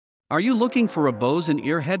Are you looking for a Bose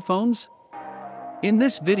in-ear headphones? In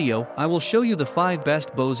this video, I will show you the 5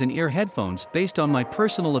 best Bose in-ear headphones based on my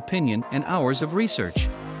personal opinion and hours of research.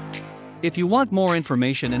 If you want more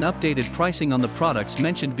information and updated pricing on the products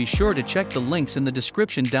mentioned, be sure to check the links in the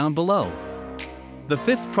description down below. The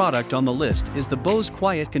 5th product on the list is the Bose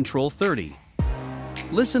QuietControl 30.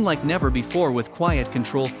 Listen like never before with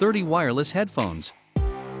QuietControl 30 wireless headphones.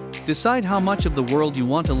 Decide how much of the world you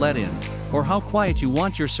want to let in, or how quiet you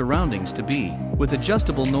want your surroundings to be, with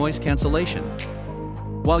adjustable noise cancellation.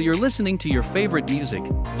 While you're listening to your favorite music,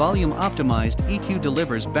 volume-optimized EQ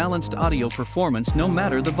delivers balanced audio performance no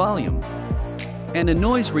matter the volume. And a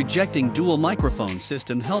noise-rejecting dual microphone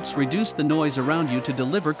system helps reduce the noise around you to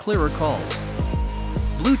deliver clearer calls.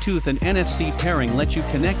 Bluetooth and NFC pairing let you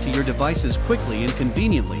connect to your devices quickly and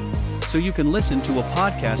conveniently, so you can listen to a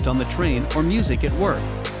podcast on the train or music at work.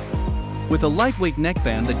 With a lightweight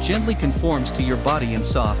neckband that gently conforms to your body and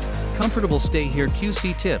soft, comfortable stay-here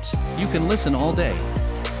QC tips, you can listen all day.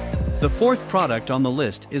 The 4th product on the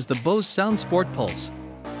list is the Bose SoundSport Pulse.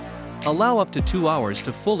 Allow up to 2 hours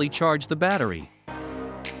to fully charge the battery.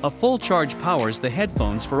 A full charge powers the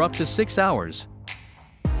headphones for up to 6 hours.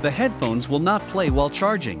 The headphones will not play while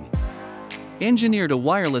charging. Engineered a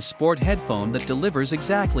wireless sport headphone that delivers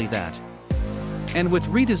exactly that. And with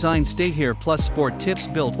redesigned Stay Here Plus Sport tips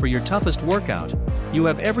built for your toughest workout, you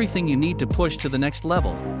have everything you need to push to the next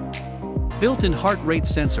level. Built-in heart rate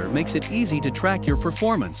sensor makes it easy to track your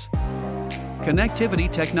performance.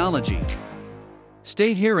 Connectivity technology.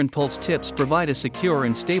 Stay Here and Pulse tips provide a secure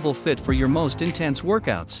and stable fit for your most intense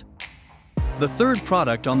workouts. The 3rd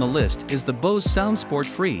product on the list is the Bose SoundSport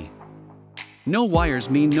Free. No wires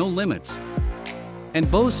mean no limits.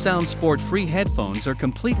 And Bose SoundSport Free headphones are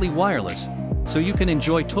completely wireless, so you can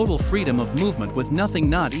enjoy total freedom of movement with nothing,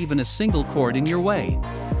 not even a single cord, in your way.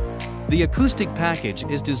 The acoustic package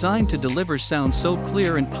is designed to deliver sound so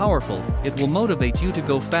clear and powerful, it will motivate you to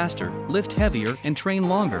go faster, lift heavier, and train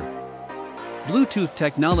longer. Bluetooth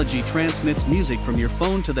technology transmits music from your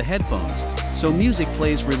phone to the headphones, so music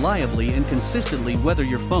plays reliably and consistently whether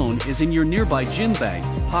your phone is in your nearby gym bag,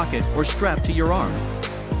 pocket, or strapped to your arm.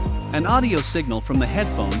 An audio signal from the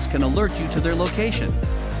headphones can alert you to their location.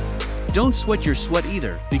 Don't sweat your sweat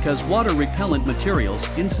either, because water-repellent materials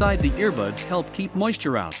inside the earbuds help keep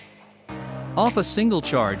moisture out. Off a single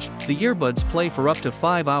charge, the earbuds play for up to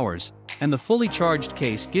 5 hours, and the fully charged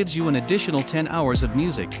case gives you an additional 10 hours of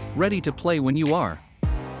music, ready to play when you are.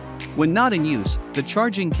 When not in use, the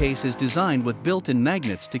charging case is designed with built-in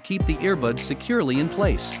magnets to keep the earbuds securely in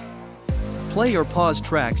place. Play or pause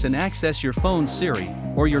tracks and access your phone's Siri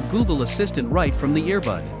or your Google Assistant right from the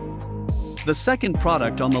earbud. The 2nd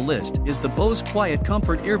product on the list is the Bose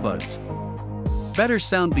QuietComfort earbuds. Better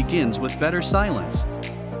sound begins with better silence.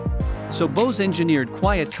 So Bose engineered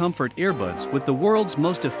QuietComfort earbuds with the world's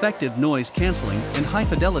most effective noise cancelling and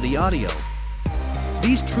high-fidelity audio.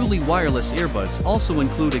 These truly wireless earbuds also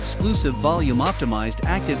include exclusive volume-optimized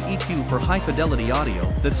active EQ for high-fidelity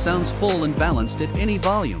audio that sounds full and balanced at any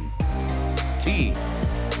volume.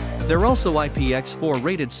 They're also IPX4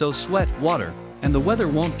 rated, so sweat, water, and the weather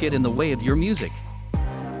won't get in the way of your music.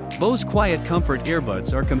 Bose QuietComfort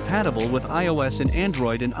earbuds are compatible with iOS and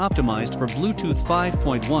Android and optimized for Bluetooth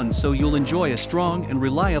 5.1, so you'll enjoy a strong and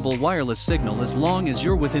reliable wireless signal as long as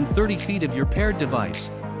you're within 30 feet of your paired device.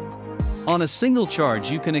 On a single charge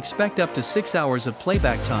you can expect up to 6 hours of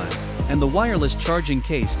playback time, and the wireless charging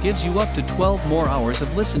case gives you up to 12 more hours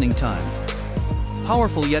of listening time.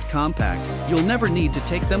 Powerful yet compact, you'll never need to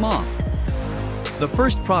take them off. The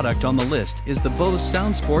 1st product on the list is the Bose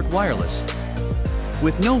SoundSport Wireless.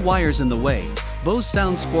 With no wires in the way, Bose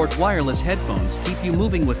SoundSport Wireless headphones keep you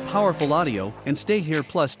moving with powerful audio and Stay Here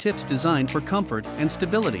Plus tips designed for comfort and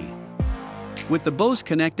stability. With the Bose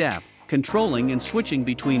Connect app, controlling and switching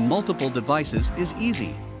between multiple devices is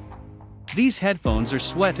easy. These headphones are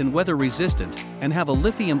sweat and weather resistant and have a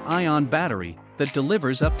lithium-ion battery that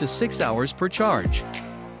delivers up to 6 hours per charge.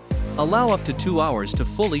 Allow up to 2 hours to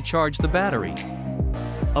fully charge the battery.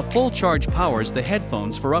 A full charge powers the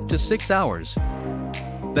headphones for up to 6 hours.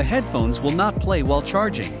 The headphones will not play while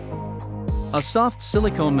charging. A soft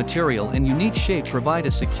silicone material and unique shape provide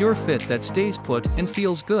a secure fit that stays put and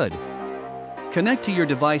feels good. Connect to your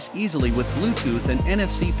device easily with Bluetooth and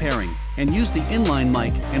NFC pairing, and use the inline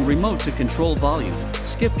mic and remote to control volume,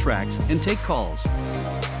 skip tracks, and take calls.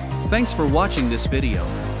 Thanks for watching this video.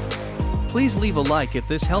 Please leave a like if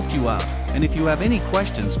this helped you out, and if you have any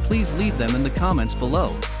questions, please leave them in the comments below.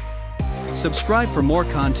 Subscribe for more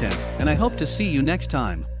content, and I hope to see you next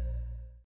time.